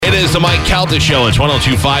is the Mike Calta Show. It's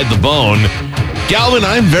 102.5 The Bone. Galvin,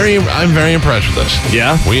 I'm very impressed with this.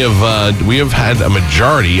 Yeah? We have had a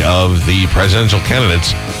majority of the presidential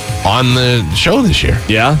candidates on the show this year.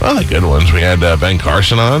 Yeah? Well, the good ones. We had Ben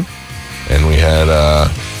Carson on, and we had...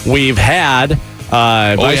 We've had...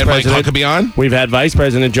 Vice Mike President Huckabee on? We've had Vice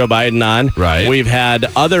President Joe Biden on. Right. We've had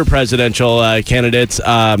other presidential candidates.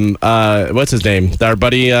 What's his name? Our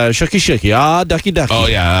buddy Shooky. Ducky. Oh,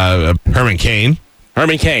 yeah. Herman Cain.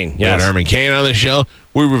 Herman Cain. We had Yes. Herman Cain on the show.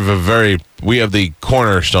 We have the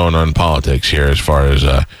cornerstone on politics here as far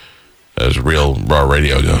as real raw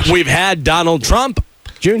radio goes. We've had Donald Trump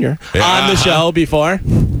Jr. on the show before.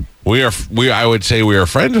 I would say we are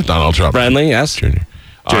friends with Donald Trump. Friendly, yes. Jr.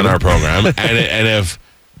 On our program. and if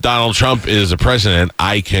Donald Trump is the president,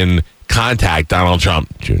 I can contact Donald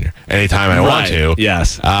Trump Jr. anytime I want to.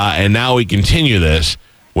 Yes. And now we continue this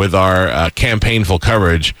with our campaignful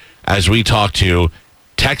coverage as we talk to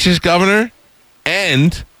Texas governor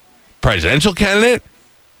and presidential candidate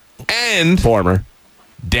and Former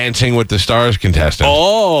Dancing with the Stars contestant.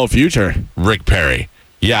 Oh, future. Rick Perry.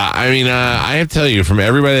 Yeah, I mean, I have to tell you, from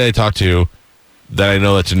everybody that I talk to that I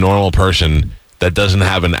know that's a normal person that doesn't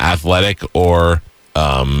have an athletic or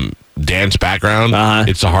dance background,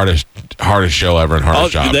 it's the hardest show ever and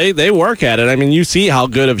hardest job. They work at it. I mean, you see how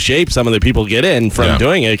good of shape some of the people get in from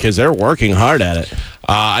doing it because they're working hard at it.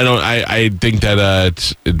 I think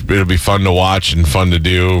that it'll be fun to watch and fun to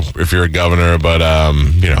do if you're a governor, but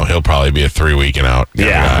he'll probably be a 3-week and out.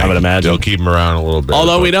 I would imagine they'll keep him around a little bit.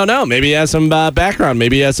 Although we don't know, maybe he has some background,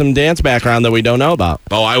 maybe he has some dance background that we don't know about.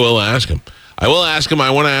 Oh, I will ask him. I want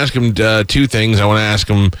to ask him 2 things. I want to ask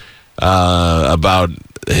him about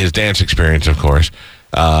his dance experience, of course,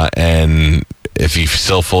 and if he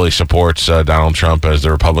still fully supports Donald Trump as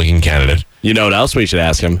the Republican candidate. You know what else we should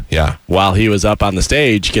ask him? Yeah. While he was up on the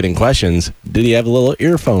stage getting questions, did he have a little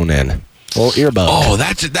earphone in? A little earbud? Oh,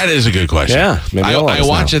 that is a good question. Yeah. Maybe I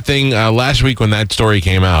watched a thing last week when that story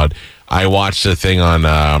came out. I watched a thing on,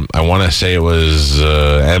 I want to say it was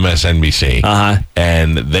MSNBC.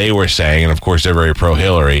 And they were saying, and of course they're very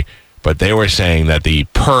pro-Hillary, but they were saying that the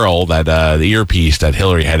pearl, the earpiece that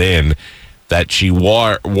Hillary had in, that she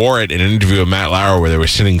wore it in an interview with Matt Lauer where they were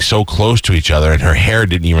sitting so close to each other and her hair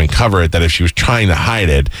didn't even cover it, that if she was trying to hide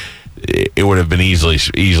it, it would have been easily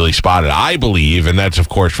spotted. I believe, and that's of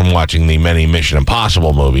course from watching the many Mission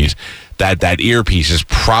Impossible movies, that earpiece is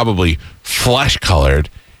probably flesh-colored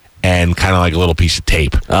and kind of like a little piece of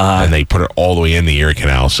tape. And they put it all the way in the ear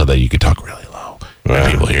canal so that you could talk really low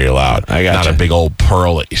and people hear you loud. Not a big old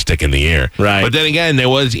pearl that you stick in the ear. Right. But then again, there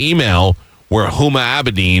was email where Huma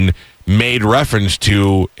Abedin made reference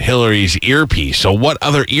to Hillary's earpiece. So what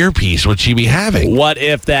other earpiece would she be having? What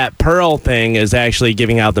if that pearl thing is actually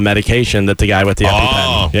giving out the medication that the guy with the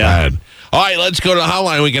EpiPen? Bad. All right, let's go to the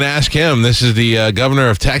hotline. We can ask him. This is the governor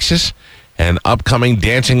of Texas and upcoming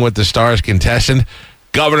Dancing with the Stars contestant,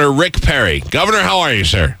 Governor Rick Perry. Governor, how are you,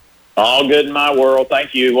 sir? All good in my world.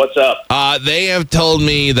 Thank you. What's up? They have told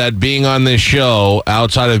me that being on this show,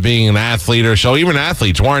 outside of being an athlete or so, even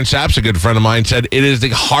athletes, Warren Sapp's a good friend of mine, said it is the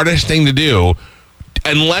hardest thing to do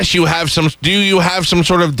unless you have do you have some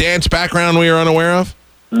sort of dance background we are unaware of?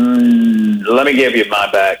 Let me give you my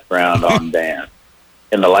background on dance.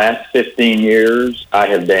 In the last 15 years, I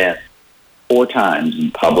have danced 4 times in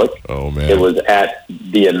public. Oh, man. It was at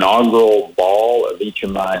the inaugural ball of each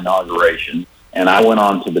of my inaugurations, and I went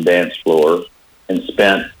onto the dance floor and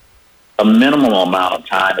spent a minimum amount of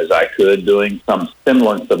time as I could doing some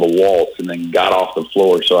semblance of a waltz, and then got off the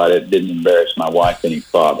floor so I didn't embarrass my wife any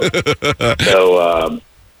further. So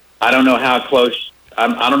I don't know how close.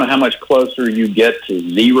 I don't know how much closer you get to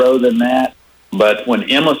zero than that. But when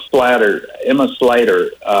Emma Slater,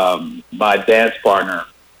 my dance partner,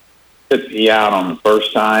 took me out on the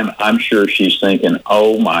first time, I'm sure she's thinking,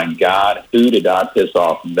 oh, my God, who did I piss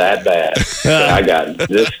off that bad that I got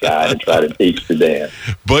this guy to try to teach the dance?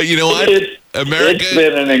 But you know what? It's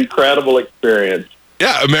been an incredible experience.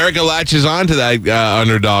 Yeah, America latches on to that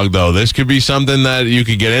underdog, though. This could be something that you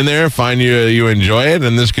could get in there, find you enjoy it,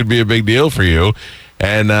 and this could be a big deal for you.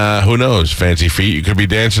 And who knows, fancy feet, you could be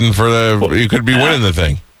dancing you could be winning the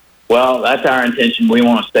thing. Well, that's our intention. We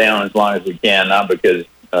want to stay on as long as we can, not because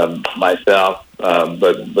of myself,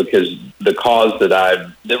 but because the cause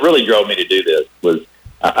that really drove me to do this was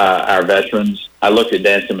our veterans. I looked at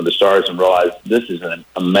Dancing with the Stars and realized this is an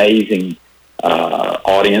amazing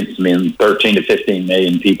audience. I mean, 13 to 15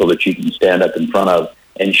 million people that you can stand up in front of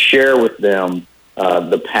and share with them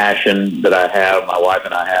the passion that I have, my wife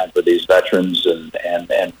and I have for these veterans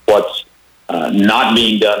and what's not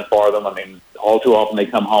being done for them. I mean, all too often they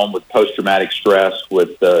come home with post-traumatic stress,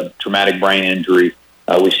 with traumatic brain injury,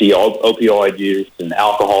 We see opioid use and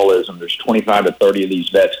alcoholism. There's 25 to 30 of these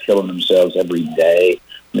vets killing themselves every day.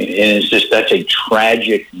 I mean, and it's just such a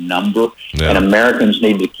tragic number. Yeah. And Americans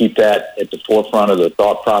need to keep that at the forefront of the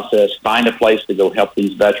thought process, find a place to go help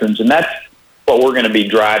these veterans. And that's what we're going to be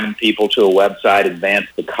driving people to a website, advance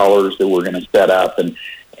the colors that we're going to set up. And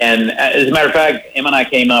as a matter of fact, Em and I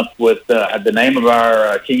came up with the name of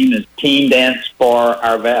our team is Team Dance for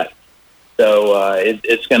Our Vets. So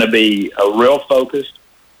it's going to be a real focus.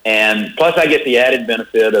 And plus, I get the added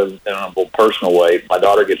benefit of, in a personal way, my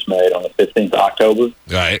daughter gets married on the 15th of October.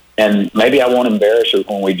 Right. And maybe I won't embarrass her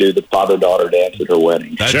when we do the father-daughter dance at her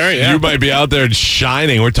wedding. Sure, yeah. You might be out there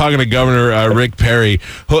shining. We're talking to Governor Rick Perry.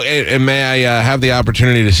 Who, and may I have the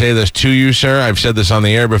opportunity to say this to you, sir? I've said this on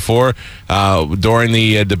the air before. During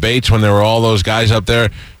the debates when there were all those guys up there,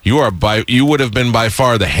 you would have been by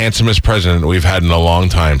far the handsomest president we've had in a long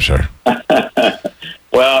time, sir.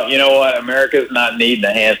 Well, you know what? America's not needing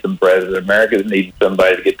a handsome president. America's needing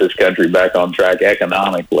somebody to get this country back on track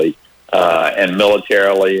economically and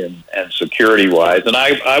militarily and security-wise. And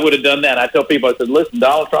I would have done that. I tell people, I said, listen,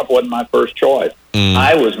 Donald Trump wasn't my first choice.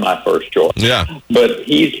 I was my first choice. Yeah. But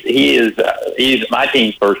he's my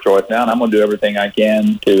team's first choice now, and I'm going to do everything I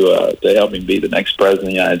can to help him be the next president of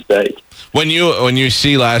the United States. When you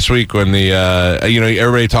see last week when the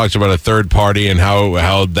everybody talks about a third party and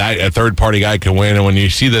how that a third party guy can win, and when you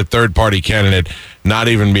see the third party candidate not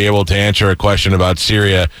even be able to answer a question about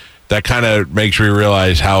Syria, that kind of makes me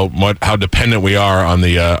realize how dependent we are on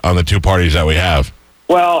the two parties that we have.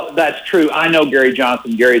 Well, that's true. I know Gary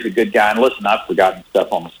Johnson. Gary's a good guy, and listen, I've forgotten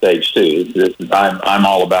stuff on the stage too. I'm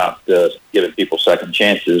all about giving people second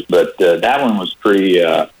chances, but that one was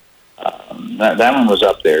that one was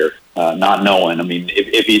up there. Not knowing. I mean,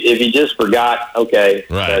 if you just forgot, okay.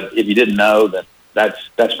 Right. But if you didn't know, then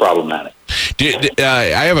that's problematic.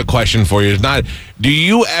 I have a question for you.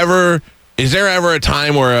 Is there ever a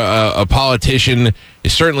time where a politician,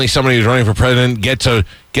 is certainly somebody who's running for president, gets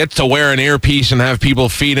to wear an earpiece and have people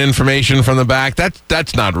feed information from the back?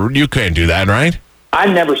 That's not. You can't do that, right?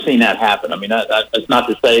 I've never seen that happen. I mean, it's not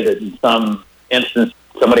to say that in some instance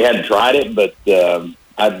somebody hadn't tried it, but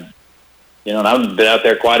I've been out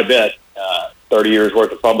there quite a bit, 30 years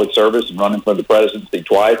worth of public service and running for the presidency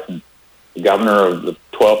twice and the governor of the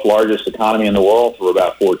 12th largest economy in the world for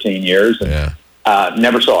about 14 years. And,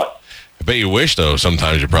 never saw it. I bet you wish, though,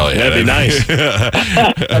 sometimes you probably had. That'd be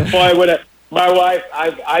nice. Boy, my wife,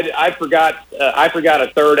 I forgot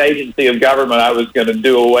a third agency of government I was going to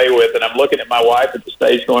do away with, and I'm looking at my wife at the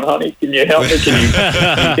stage going, honey, can you help me? Can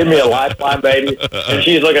you give me a lifeline, baby? And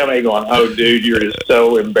she's looking at me going, oh, dude, you're just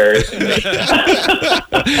so embarrassing me.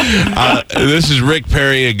 This is Rick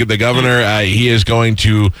Perry, the governor. He is going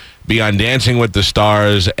to be on Dancing with the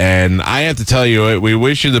Stars, and I have to tell you, we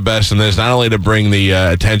wish you the best in this, not only to bring the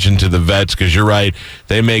attention to the vets, because you're right,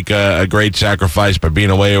 they make a great sacrifice by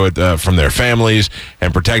being away from their families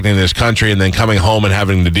and protecting this country, and then coming home and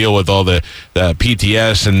having to deal with all the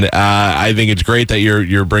PTS, and I think it's great that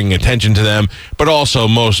you're bringing attention to them, but also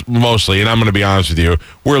mostly, and I'm going to be honest with you,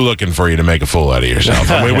 we're looking for you to make a fool out of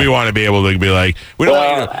yourself. I mean, we want to be able to be like,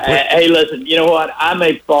 hey, listen, you know what? I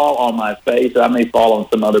may fall on my face, I may fall on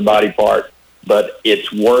some other body part, but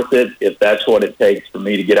it's worth it if that's what it takes for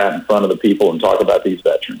me to get out in front of the people and talk about these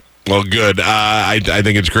veterans. Well, good. I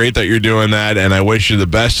think it's great that you're doing that, and I wish you the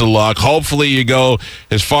best of luck. Hopefully you go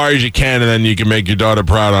as far as you can, and then you can make your daughter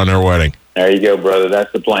proud on her wedding. There you go, brother.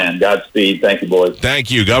 That's the plan. Godspeed. Thank you, boys.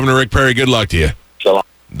 Thank you. Governor Rick Perry, good luck to you. So long.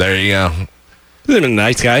 There you go. He's a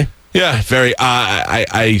nice guy. Yeah, very.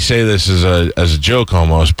 I say this as a joke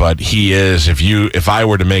almost, but he is. If I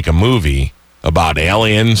were to make a movie about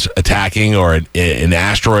aliens attacking or an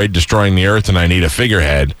asteroid destroying the Earth, and I need a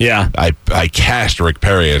figurehead. Yeah, I cast Rick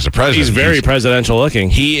Perry as a president. He's very presidential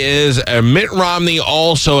looking. He is. Mitt Romney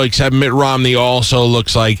also, except Mitt Romney also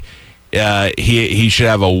looks like he should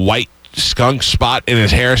have a white skunk spot in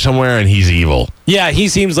his hair somewhere, and he's evil. Yeah, he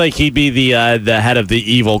seems like he'd be the head of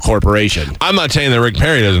the evil corporation. I'm not saying that Rick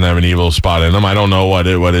Perry doesn't have an evil spot in him. I don't know what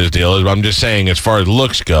his deal is, but I'm just saying as far as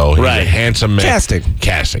looks go, he's a handsome man.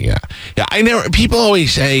 Casting, yeah. People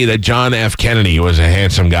always say that John F. Kennedy was a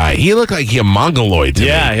handsome guy. He looked like a mongoloid to me.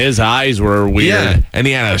 Yeah, his eyes were weird. Yeah, and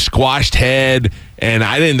he had a squashed head. And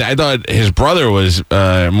I thought his brother was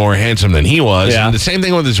more handsome than he was. Yeah. And the same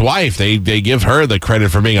thing with his wife. They give her the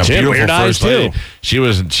credit for being a beautiful first lady. Too. She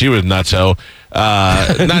was nutso.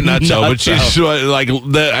 Not nutso, but she's like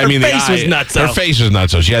the face was nutso. Her face was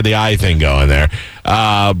nutso. She had the eye thing going there.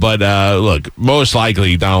 But look, most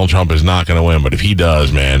likely Donald Trump is not going to win. But if he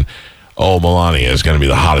does, man, Melania is going to be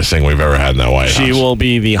the hottest thing we've ever had in that White House. She will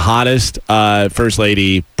be the hottest first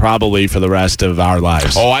lady probably for the rest of our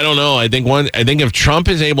lives. Oh, I don't know. I think if Trump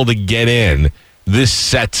is able to get in, this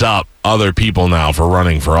sets up other people now for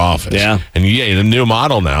running for office. Yeah. And the new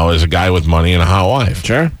model now is a guy with money and a hot wife.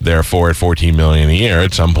 Sure. Therefore, at $14 million a year,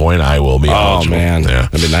 at some point, I will be eligible. Oh, man. Yeah.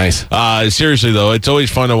 That'd be nice. Seriously, though, it's always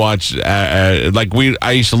fun to watch.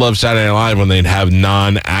 I used to love Saturday Night Live when they'd have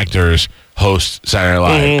non-actors host Saturday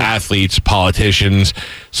Night Live, athletes, politicians,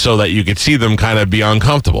 so that you could see them kind of be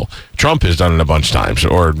uncomfortable. Trump has done it a bunch of times,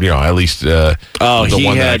 or at least the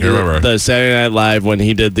one that I can remember. The Saturday Night Live when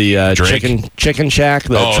he did the chicken shack.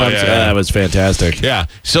 That was fantastic. Yeah.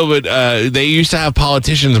 So, but they used to have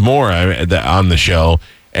politicians more on the show.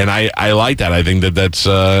 And I like that. I think that's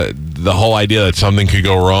the whole idea that something could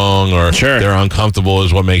go wrong or they're uncomfortable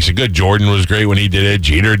is what makes it good. Jordan was great when he did it.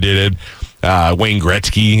 Jeter did it. Wayne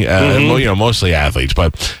Gretzky, mostly athletes.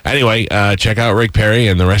 But anyway, check out Rick Perry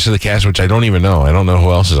and the rest of the cast, which I don't even know. I don't know who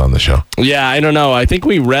else is on the show. Yeah, I don't know. I think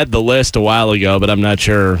we read the list a while ago, but I'm not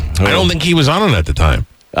sure. I don't think he was on it at the time.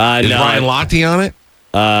 Is Ryan Lochte on it?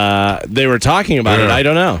 They were talking about it. I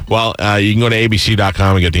don't know. Well, you can go to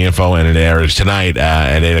abc.com and get the info, and it airs tonight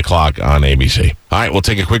at 8 o'clock on ABC. All right, we'll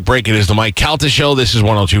take a quick break. It is the Mike Calta Show. This is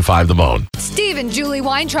 102.5 The Bone. Steve and Julie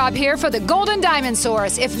Weintraub here for the Golden Diamond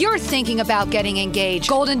Source. If you're thinking about getting engaged,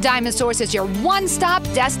 Golden Diamond Source is your one-stop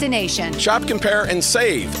destination. Shop, compare, and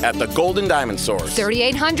save at the Golden Diamond Source.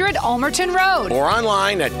 3800 Almerton Road. Or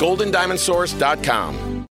online at goldendiamondsource.com.